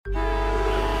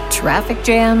Traffic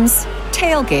jams,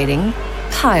 tailgating,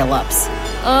 pile-ups.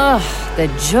 Ugh, the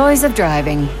joys of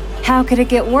driving. How could it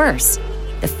get worse?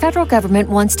 The federal government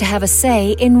wants to have a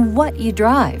say in what you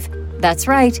drive. That's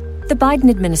right. The Biden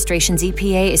administration's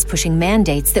EPA is pushing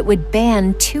mandates that would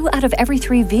ban 2 out of every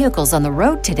 3 vehicles on the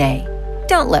road today.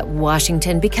 Don't let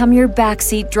Washington become your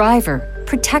backseat driver.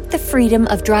 Protect the freedom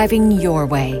of driving your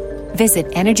way. Visit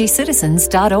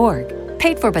EnergyCitizens.org.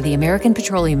 Paid for by the American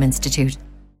Petroleum Institute.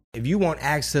 If you want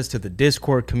access to the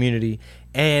Discord community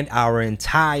and our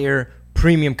entire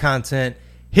premium content,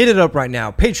 hit it up right now.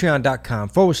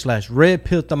 Patreon.com/Red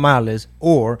Pill Tamales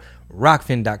or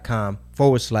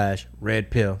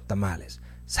Rockfin.com/Red Pill Tamales.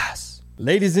 Sas.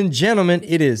 Ladies and gentlemen,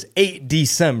 it is 8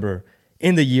 December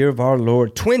in the year of our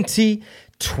Lord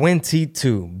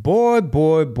 2022.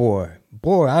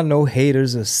 Boy, I know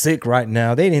haters are sick right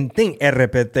now. They didn't think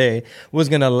RPT was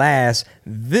going to last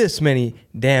this many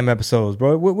damn episodes,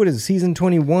 bro. What is it, season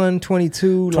 21,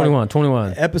 22?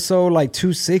 21. Episode like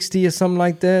 260 or something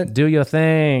like that? Do your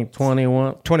thing,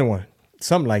 21.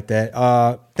 Something like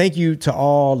that. Thank you to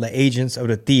all the agents of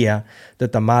the TIA, the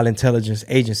Tamal Intelligence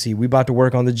Agency. We about to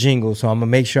work on the jingle, so I'm going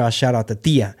to make sure I shout out the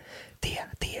TIA.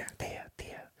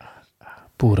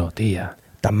 Puro TIA.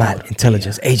 Tamal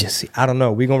Intelligence Agency. I don't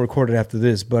know. We're going to record it after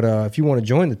this. But if you want to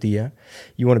join the TIA,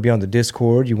 you want to be on the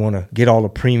Discord, you want to get all the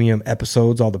premium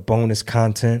episodes, all the bonus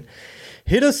content,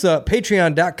 hit us up,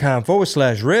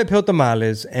 patreon.com/Red Pill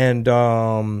Tamales. And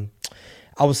I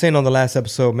was saying on the last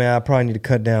episode, man, I probably need to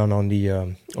cut down on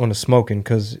the smoking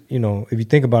because, you know, if you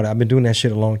think about it, I've been doing that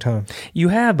shit a long time. You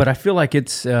have, but I feel like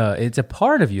it's a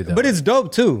part of you, though. But it's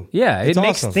dope, too. Yeah, it's it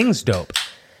makes awesome. things dope.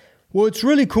 Well, it's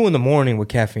really cool in the morning with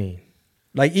caffeine.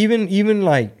 Like even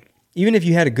if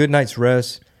you had a good night's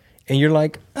rest and you're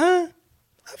like, I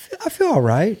feel all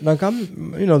right. Like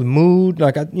I'm, the mood,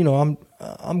 like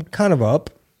I'm kind of up.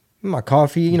 My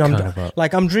coffee,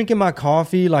 I'm drinking my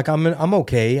coffee. Like I'm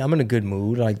okay. I'm in a good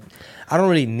mood. Like I don't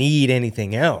really need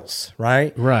anything else,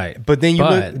 right? Right. But then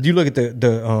you look at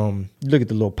the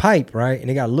little pipe, right? And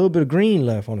they got a little bit of green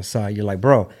left on the side. You're like,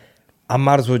 bro, I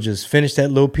might as well just finish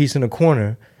that little piece in the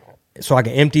corner so I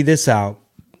can empty this out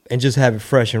and just have it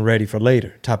fresh and ready for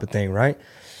later type of thing, right?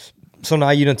 So now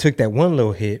you done took that one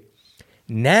little hit.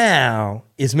 Now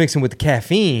it's mixing with the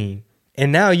caffeine.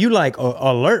 And now you like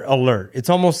alert. It's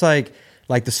almost like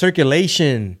the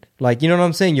circulation, like, you know what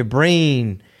I'm saying? Your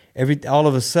brain, all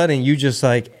of a sudden you just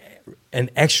like an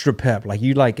extra pep. Like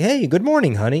you like, hey, good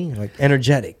morning, honey. Like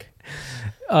energetic.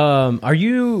 I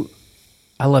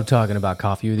love talking about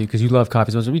coffee with you because you love coffee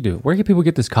as much as we do. Where can people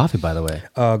get this coffee, by the way?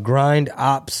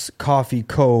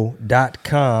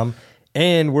 GrindOpsCoffeeCo.com.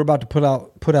 And we're about to put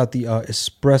out the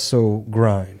espresso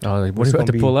grind. Oh, what are you about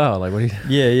to pull out? Like, what?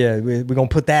 Yeah. We're gonna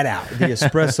put that out. The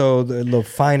espresso, the little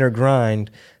finer grind.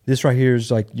 This right here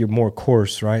is like your more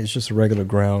coarse, right? It's just a regular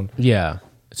ground. Yeah.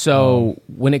 So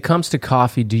when it comes to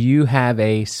coffee, do you have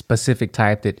a specific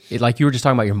type like you were just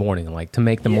talking about your morning, like to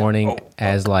make the morning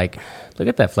as like, look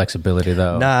at that flexibility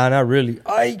though. Nah, not really.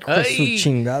 Ay, su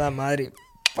chingada madre.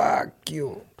 Fuck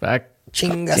you.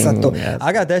 Chingas.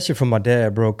 I got that shit from my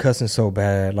dad, bro, cussing so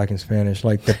bad, like in Spanish.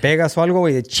 Like, te pegas o algo,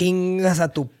 güey, chingas a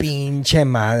tu pinche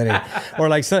madre. Or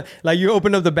like you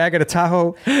open up the bag of the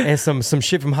Tahoe and some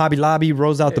shit from Hobby Lobby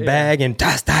rolls out the bag and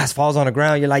tas falls on the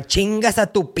ground. You're like, chingas a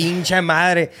tu pinche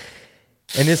madre.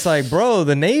 And it's like, bro,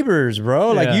 the neighbors,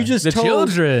 bro. Like you just told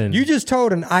children. You just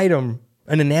told an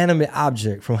inanimate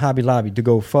object from Hobby Lobby to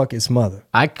go fuck its mother.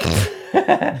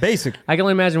 Basic. I can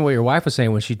only imagine what your wife was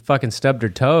saying when she fucking stubbed her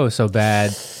toe so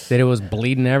bad that it was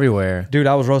bleeding everywhere. Dude,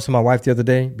 I was roasting my wife the other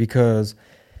day because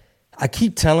I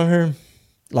keep telling her,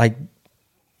 like,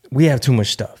 we have too much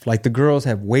stuff. Like, the girls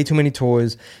have way too many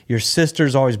toys. Your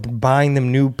sister's always buying them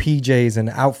new PJs and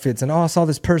outfits. And, I saw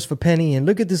this purse for Penny. And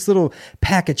look at this little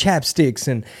pack of chapsticks.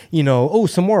 And,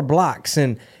 some more blocks.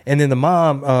 And then the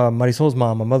mom, Marisol's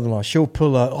mom, my mother-in-law, she'll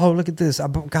pull up, look at this. I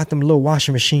got them little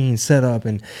washing machines set up.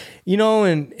 And,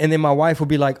 and then my wife will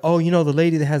be like, the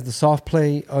lady that has the soft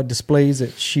play displays,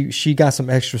 that she got some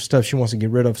extra stuff she wants to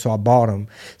get rid of. So I bought them.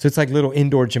 So it's like little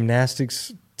indoor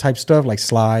gymnastics type stuff, like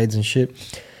slides and shit.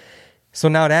 So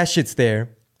now that shit's there.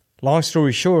 Long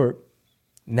story short,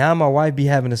 now my wife be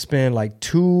having to spend like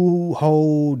 2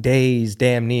 whole days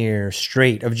damn near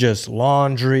straight of just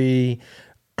laundry,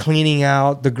 cleaning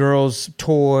out the girls'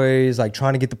 toys, like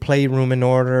trying to get the playroom in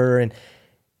order. And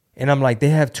I'm like, they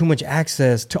have too much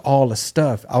access to all the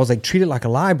stuff. I was like, treat it like a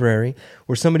library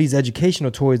where some of these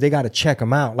educational toys, they got to check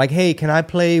them out. Like, hey, can I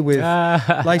play with,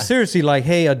 like seriously, like,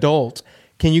 hey, adult,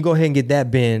 can you go ahead and get that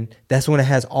bin? That's the one that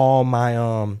has all my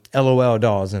LOL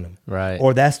dolls in them. Right.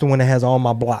 Or that's the one that has all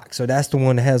my blocks. Or that's the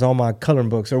one that has all my coloring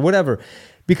books or whatever.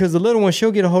 Because the little one,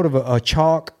 she'll get a hold of a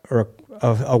chalk or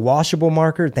a washable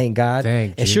marker, thank God.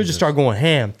 Thank and she'll just start going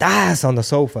ham. Das on the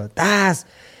sofa. Das.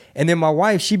 And then my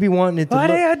wife, she be wanting it to What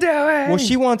look. are you doing? Well,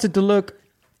 she wants it to look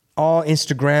all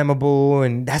Instagrammable,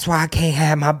 and that's why I can't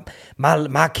have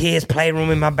my kids'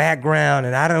 playroom in my background.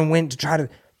 And I done went to try to,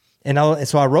 and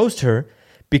so I roast her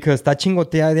because está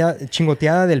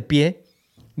chingoteada del pie,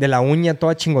 de la uña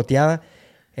toda chingoteada.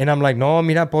 And I'm like, no,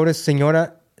 mira, pobre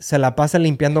señora, se la pasa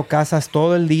limpiando casas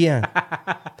todo el día.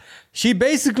 She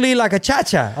basically like a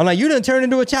cha-cha. I'm like, you done turned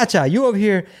into a cha-cha. You over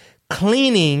here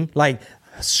cleaning, like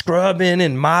scrubbing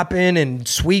and mopping and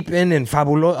sweeping and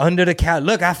fabulo under the couch.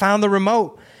 Look, I found the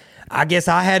remote. I guess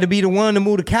I had to be the one to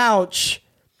move the couch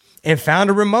and found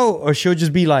a remote. Or she'll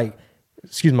just be like,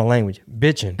 excuse my language,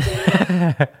 bitching.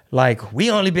 Like,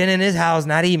 we only been in this house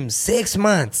not even 6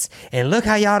 months. And look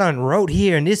how y'all done wrote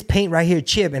here and this paint right here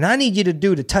chip. And I need you to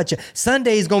do the touch-up.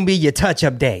 Sunday's going to be your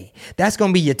touch-up day. That's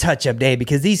going to be your touch-up day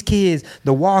because these kids,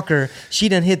 the walker, she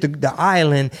done hit the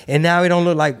island and now it don't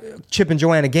look like Chip and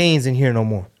Joanna Gaines in here no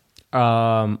more.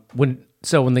 When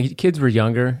the kids were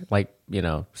younger, like, you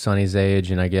know, Sonny's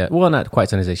age, and I get, well, not quite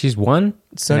Sonny's age. She's 1.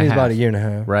 Sonny's about a year and a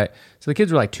half. Right. So the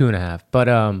kids were like 2.5.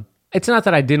 But it's not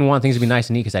that I didn't want things to be nice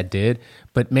and neat because I did.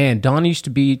 But man, Dawn used to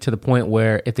be to the point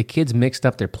where if the kids mixed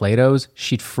up their Play-Dohs,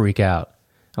 she'd freak out.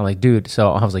 I'm like, dude,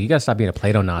 so I was like, you got to stop being a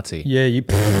Play-Doh Nazi. Yeah, you...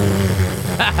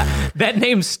 That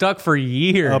name stuck for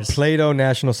years. A Play-Doh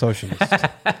National Socialist.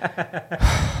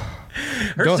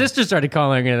 Her sister started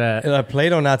calling her that. A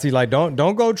Play-Doh Nazi, like, don't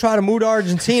go try to move to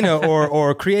Argentina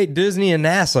or create Disney and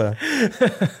NASA.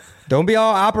 Don't be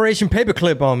all Operation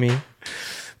Paperclip on me.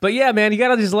 But yeah, man, you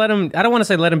gotta just let them. I don't want to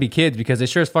say let them be kids because they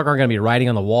sure as fuck aren't gonna be writing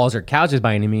on the walls or couches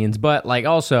by any means. But like,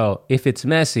 also, if it's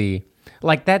messy,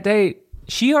 like that day,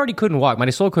 she already couldn't walk.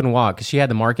 Marisol couldn't walk because she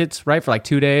had the markets right for like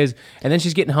 2 days, and then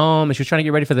she's getting home and she was trying to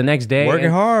get ready for the next day.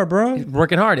 Working hard, bro.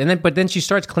 Working hard, but then she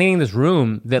starts cleaning this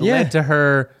room that led to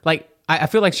her like. I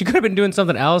feel like she could have been doing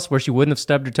something else where she wouldn't have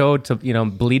stubbed her toe to, you know,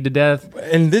 bleed to death.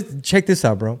 And check this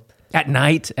out, bro. At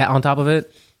night, on top of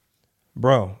it.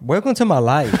 Bro, welcome to my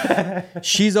life.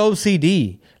 She's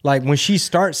OCD. Like when she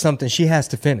starts something, she has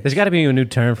to finish. There's got to be a new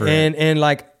term for it. And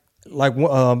like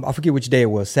I forget which day it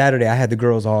was. Saturday, I had the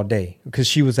girls all day because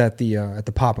she was at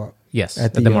the pop-up. Yes,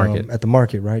 at the market. At the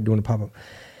market, right, doing the pop-up.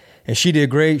 And she did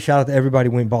great. Shout out to everybody.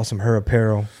 Went and bought some her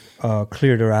apparel.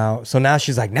 Cleared her out. So now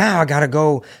she's like, now I gotta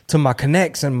go to my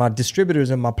connects and my distributors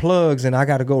and my plugs, and I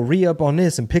gotta go re-up on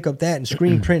this and pick up that and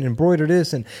screen print and embroider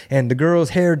this, and the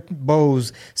girls' hair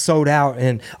bows sold out,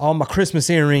 and all my Christmas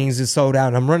earrings is sold out,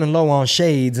 and I'm running low on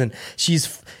shades, and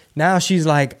she's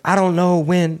like, I don't know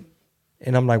when,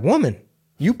 and I'm like, woman,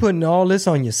 you putting all this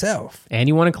on yourself. And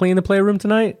you want to clean the playroom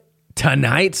tonight?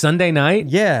 Tonight, Sunday night?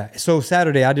 Yeah. So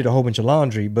Saturday I did a whole bunch of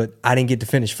laundry, but I didn't get to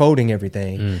finish folding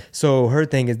everything. So her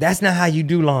thing is, that's not how you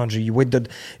do laundry.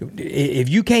 If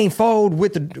you can't fold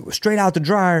with the straight out the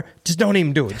dryer, just don't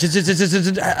even do it. Just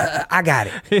I got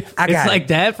it. It's like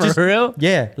that for real?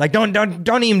 Yeah. Like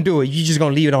don't even do it. You just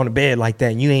gonna leave it on the bed like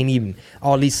that. And you ain't even,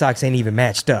 all these socks ain't even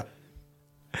matched up.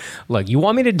 Look, you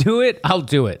want me to do it? I'll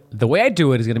do it. The way I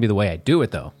do it is gonna be the way I do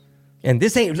it, though. And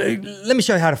this ain't, let me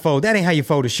show you how to fold. That ain't how you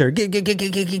fold a shirt.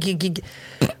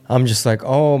 I'm just like,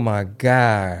 oh my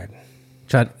God.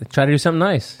 Try to do something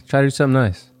nice.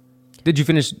 Did you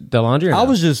finish the laundry or I no?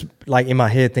 was just like in my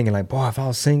head thinking like, boy, if I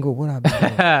was single, what I'd be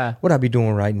doing? What I'd be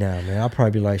doing right now, man? I'll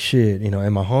probably be like, shit, you know,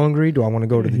 am I hungry? Do I want to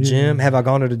go to the gym? Have I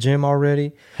gone to the gym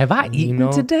already? Have I eaten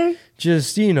today?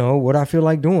 Just, you know, what I feel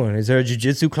like doing. Is there a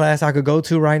jiu-jitsu class I could go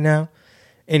to right now?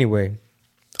 Anyway.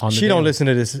 She don't listen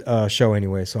to this show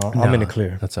anyway, so I'm in the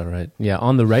clear. That's all right. Yeah,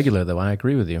 on the regular, though, I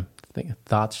agree with you.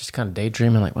 Thoughts, just kind of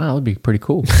daydreaming, like, wow, that would be pretty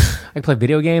cool. I could play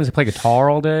video games. I play guitar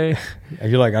all day.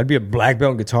 You're like, I'd be a black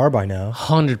belt in guitar by now.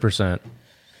 100%.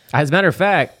 As a matter of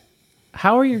fact,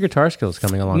 how are your guitar skills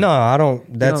coming along? No, I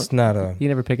don't. That's not a... You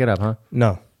never pick it up, huh?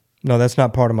 No, that's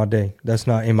not part of my day. That's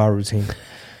not in my routine.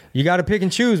 You got to pick and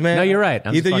choose, man. No, you're right.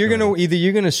 Either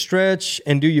you're gonna stretch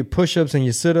and do your push-ups and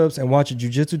your sit-ups and watch a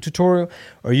jiu-jitsu tutorial,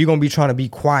 or you're gonna be trying to be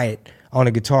quiet on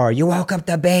a guitar. You woke up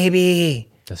the baby.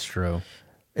 That's true.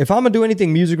 If I'm gonna do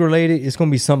anything music related, it's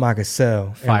gonna be something I could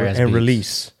sell and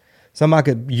release, something I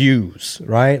could use,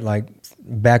 right? Like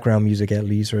background music at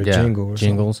least, or a jingle or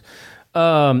jingles.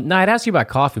 Now I'd ask you about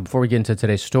coffee before we get into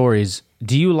today's stories.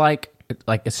 Do you like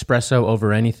espresso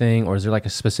over anything, or is there like a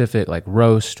specific like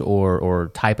roast or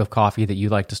type of coffee that you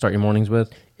like to start your mornings with?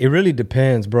 It really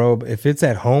depends, bro. If it's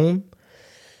at home,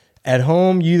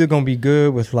 you either gonna be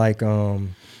good with like either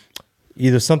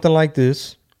either something like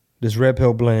this Red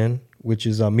Pill blend, which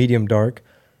is medium dark.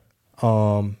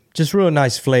 Just real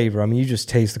nice flavor. I mean, you just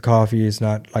taste the coffee. It's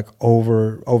not like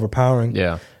overpowering.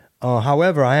 Yeah.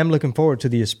 However, I am looking forward to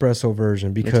the espresso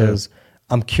version because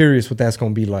I'm curious what that's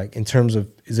going to be like in terms of,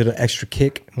 is it an extra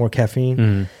kick, more caffeine?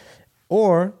 Mm-hmm.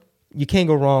 Or you can't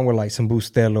go wrong with like some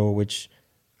Bustelo, which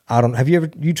have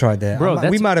you tried that? Bro,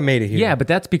 we might have made it here. Yeah, but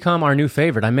that's become our new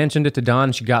favorite. I mentioned it to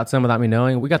Dawn. She got some without me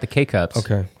knowing. We got the K-Cups.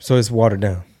 Okay. So it's watered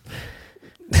down.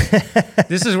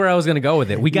 This is where I was going to go with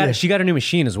it. She got a new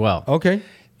machine as well. Okay.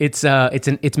 It's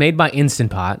made by Instant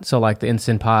Pot. So like the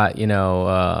Instant Pot,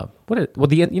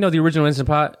 the original Instant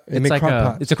Pot, it's like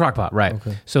it's a crock pot, right?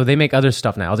 Okay. So they make other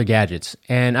stuff now, other gadgets.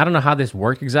 And I don't know how this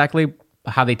worked exactly,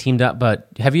 how they teamed up, but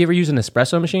have you ever used an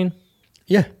espresso machine?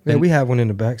 Yeah, we have one in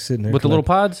the back sitting there with the little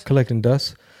pods collecting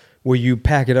dust. Where you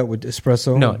pack it up with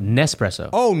espresso? No, Nespresso.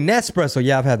 Oh, Nespresso.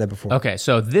 Yeah, I've had that before. Okay,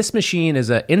 so this machine is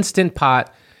an Instant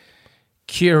Pot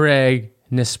Keurig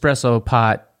Nespresso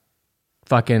pot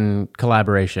fucking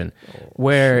collaboration,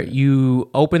 where you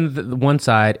open the one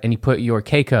side and you put your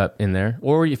K-Cup in there,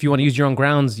 or if you want to use your own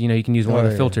grounds, you can use one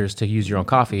of the filters to use your own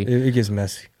coffee. It gets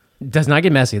messy. It does not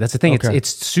get messy. That's the thing. Okay. It's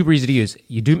super easy to use.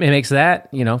 It makes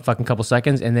that, fucking couple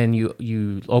seconds, and then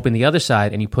you open the other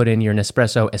side and you put in your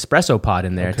Nespresso espresso pod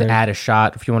in there to add a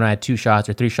shot. If you want to add 2 shots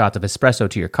or 3 shots of espresso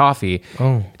to your coffee,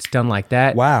 it's done like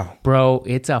that. Wow. Bro,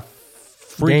 it's a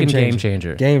freaking game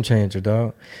changer. Game changer,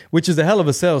 dog. Which is a hell of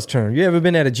a sales term. You ever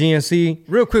been at a GNC?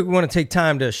 Real quick, we want to take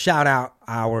time to shout out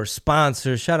our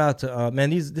sponsors. Shout out to,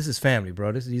 this is family,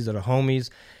 bro. These are the homies.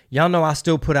 Y'all know I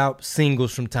still put out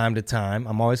singles from time to time.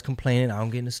 I'm always complaining I don't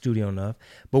get in the studio enough.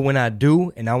 But when I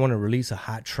do, and I want to release a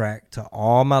hot track to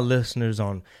all my listeners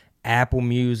on Apple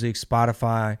Music,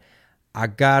 Spotify,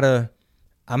 I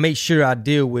make sure I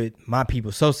deal with my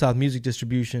people. So South Music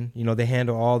Distribution, they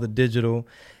handle all the digital.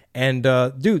 And,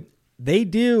 dude, they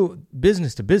deal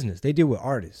business to business. They deal with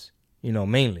artists,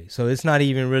 mainly. So it's not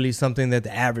even really something that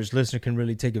the average listener can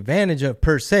really take advantage of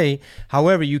per se.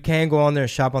 However, you can go on there and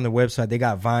shop on their website. They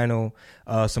got vinyl,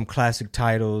 some classic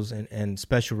titles and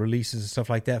special releases and stuff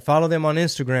like that. Follow them on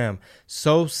Instagram,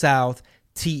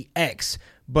 SoSouthTX.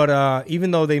 But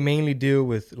even though they mainly deal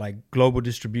with like global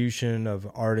distribution of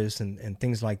artists and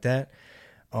things like that,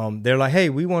 they're like, hey,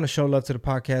 we want to show love to the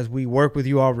podcast. We work with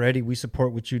you already. We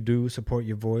support what you do, support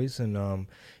your voice, and,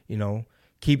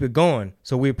 keep it going.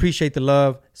 So we appreciate the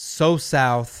love. So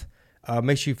South.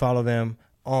 Make sure you follow them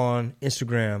on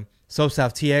Instagram,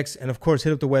 SoSouthTX. And, of course,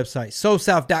 hit up the website,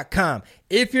 SoSouth.com.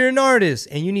 If you're an artist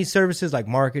and you need services like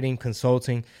marketing,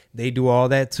 consulting, they do all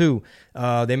that too.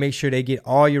 They make sure they get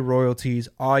all your royalties,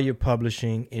 all your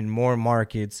publishing in more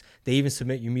markets. They even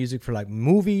submit your music for like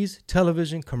movies,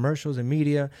 television, commercials, and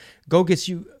media. Go get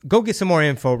some more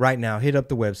info right now. Hit up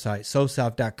the website,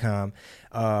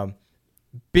 SoSouth.com.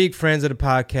 Big friends of the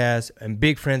podcast and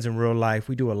big friends in real life.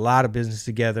 We do a lot of business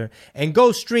together. And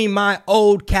go stream my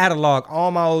old catalog,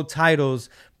 all my old titles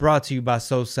brought to you by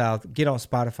So South. Get on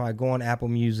Spotify, go on Apple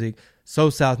Music. So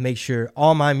South, make sure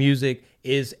all my music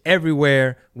is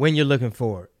everywhere when you're looking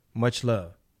for it. Much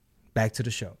love. Back to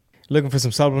the show. Looking for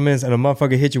some supplements and a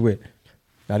motherfucker hit you with.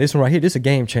 Now this one right here, this is a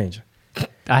game changer.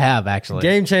 I have actually.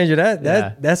 Game changer.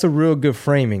 That's a real good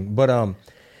framing. But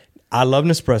I love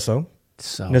Nespresso.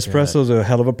 So Nespresso's a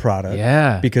hell of a product.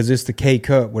 Yeah. Because it's the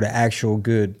K-Cup with an actual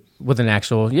good... With an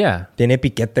actual, yeah. Then it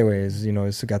piquete is,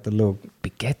 it's got the little...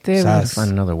 Piquete? We have to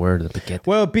find another word, the piquete.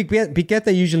 Well,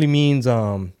 piquete usually means,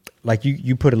 like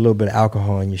you put a little bit of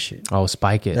alcohol in your shit. Oh,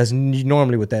 spike it. That's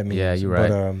normally what that means. Yeah, you're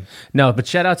right. But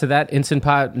shout out to that Instant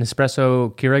Pot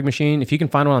Nespresso Keurig machine. If you can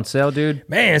find one on sale, dude.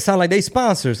 Man, it sounds like they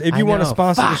sponsors. If you want to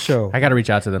sponsor the show. I got to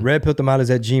reach out to them.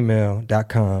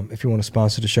 redpilltamales@gmail.com if you want to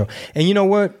sponsor the show. And you know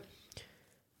what?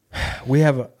 I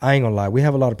ain't gonna lie, we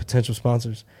have a lot of potential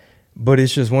sponsors, but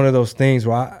it's just one of those things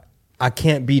where I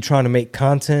can't be trying to make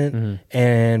content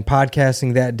and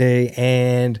podcasting that day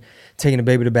and taking the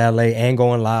baby to ballet and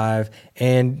going live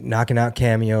and knocking out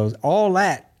cameos, all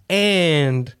that,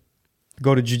 and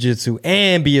go to jiu-jitsu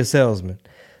and be a salesman.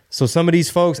 So some of these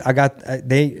folks,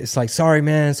 it's like, sorry,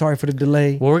 man, sorry for the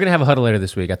delay. Well, we're going to have a huddle later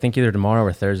this week. I think either tomorrow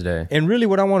or Thursday. And really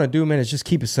what I want to do, man, is just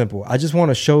keep it simple. I just want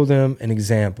to show them an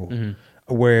example.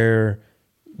 Where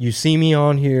you see me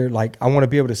on here, like I want to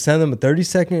be able to send them a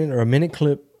 30-second or a minute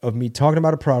clip of me talking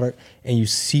about a product, and you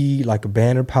see like a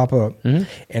banner pop up,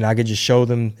 and I could just show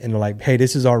them, and they're like, hey,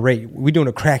 this is our rate. We're doing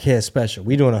a crackhead special.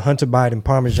 We're doing a Hunter Biden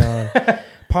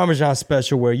Parmesan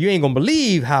special where you ain't gonna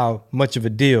believe how much of a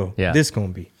deal this gonna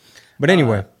be. But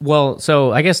anyway. Well,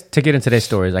 so I guess to get into today's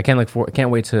stories, I can't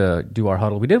wait to do our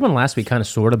huddle. We did one last week, kind of,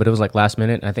 sort of, but it was like last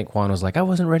minute. And I think Juan was like, I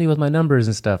wasn't ready with my numbers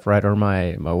and stuff, right? Or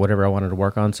my whatever I wanted to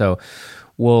work on. So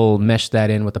we'll mesh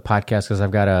that in with the podcast because I've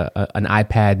got an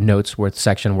iPad notes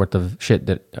section worth of shit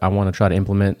that I want to try to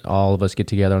implement. All of us get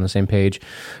together on the same page.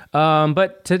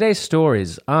 But today's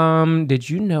stories. Did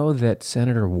you know that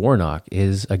Senator Warnock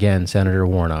is, again, Senator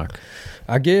Warnock?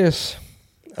 I guess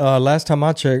last time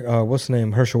I checked, what's the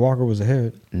name? Herschel Walker was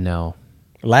ahead. No.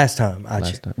 Last time I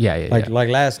checked. Yeah. Like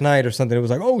last night or something. It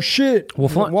was like, oh shit,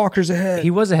 Walker's ahead.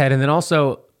 He was ahead. And then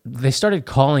also they started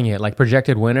calling it like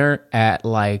projected winner at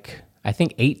like, I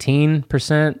think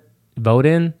 18% vote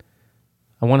in,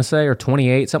 I want to say, or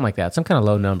 28, something like that. Some kind of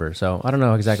low number. So I don't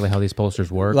know exactly how these pollsters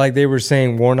work. Like they were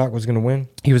saying Warnock was going to win?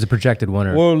 He was a projected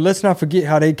winner. Well, let's not forget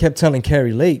how they kept telling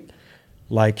Carrie Lake,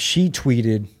 like she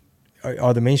tweeted,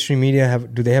 are the mainstream media,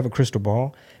 do they have a crystal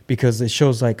ball? Because it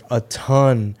shows like a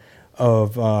ton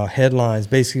of headlines,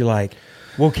 basically like,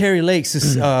 will Carrie Lake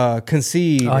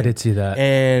concede? Oh, I did see that.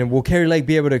 And will Carrie Lake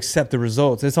be able to accept the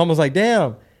results? It's almost like,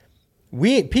 damn.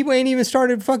 People ain't even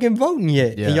started fucking voting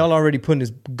yet. Yeah. And y'all already putting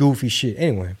this goofy shit.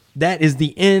 Anyway, that is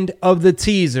the end of the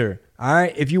teaser. All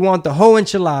right. If you want the whole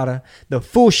enchilada, the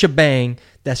full shebang,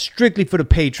 that's strictly for the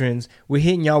patrons. We're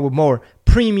hitting y'all with more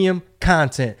premium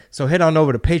content. So head on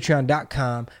over to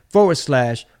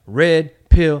patreon.com/Red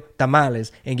Pill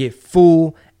Tamales and get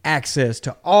full access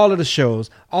to all of the shows,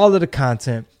 all of the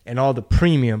content, and all the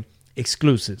premium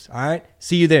exclusives. All right.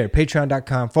 See you there.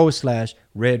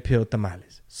 Patreon.com/Red Pill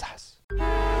Tamales. Sas.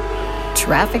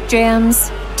 Traffic jams,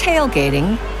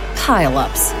 tailgating,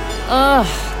 pileups. Ugh,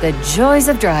 the joys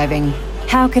of driving.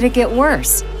 How could it get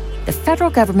worse? The federal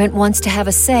government wants to have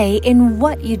a say in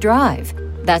what you drive.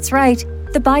 That's right.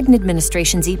 The Biden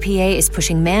administration's EPA is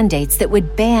pushing mandates that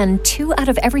would ban 2 out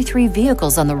of every 3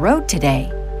 vehicles on the road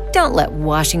today. Don't let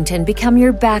Washington become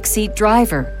your backseat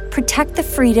driver. Protect the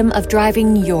freedom of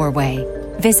driving your way.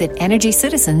 Visit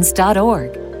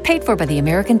EnergyCitizens.org. Paid for by the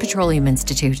American Petroleum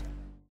Institute.